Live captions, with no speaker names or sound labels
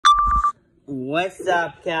What's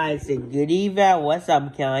up, guys? Good evening. What's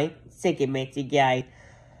up, guys? Second mate, guy.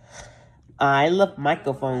 I love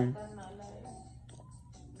microphone.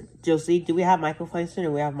 Josie, do we have microphone soon?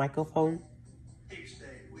 Do we have microphone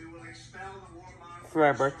for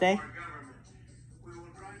my birthday?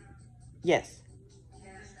 Yes.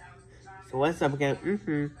 So what's up, guys?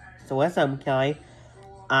 So what's up, guys?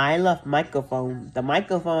 I love microphone. The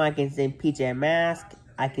microphone, I can sing PJMasks.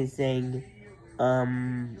 I can sing,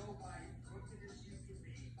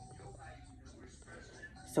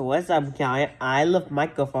 So what's up, guys? I love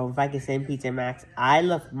microphone. If I can sing PJMasks, I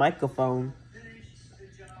love microphone.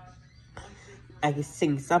 I can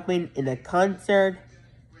sing something in a concert.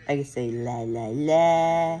 I can say la la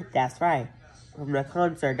la. That's right. From the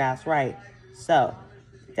concert, that's right. So,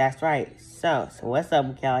 that's right. So what's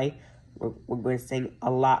up, Kelly? We're going to sing a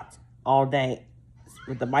lot all day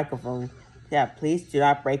with the microphone. Yeah, please do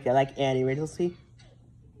not break it like Annie Riddlesey.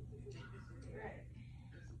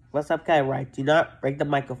 What's up, Kelly? Right, do not break the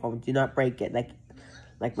microphone. Do not break it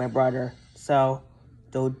like my brother. So,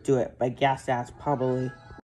 don't do it. But yes, that's probably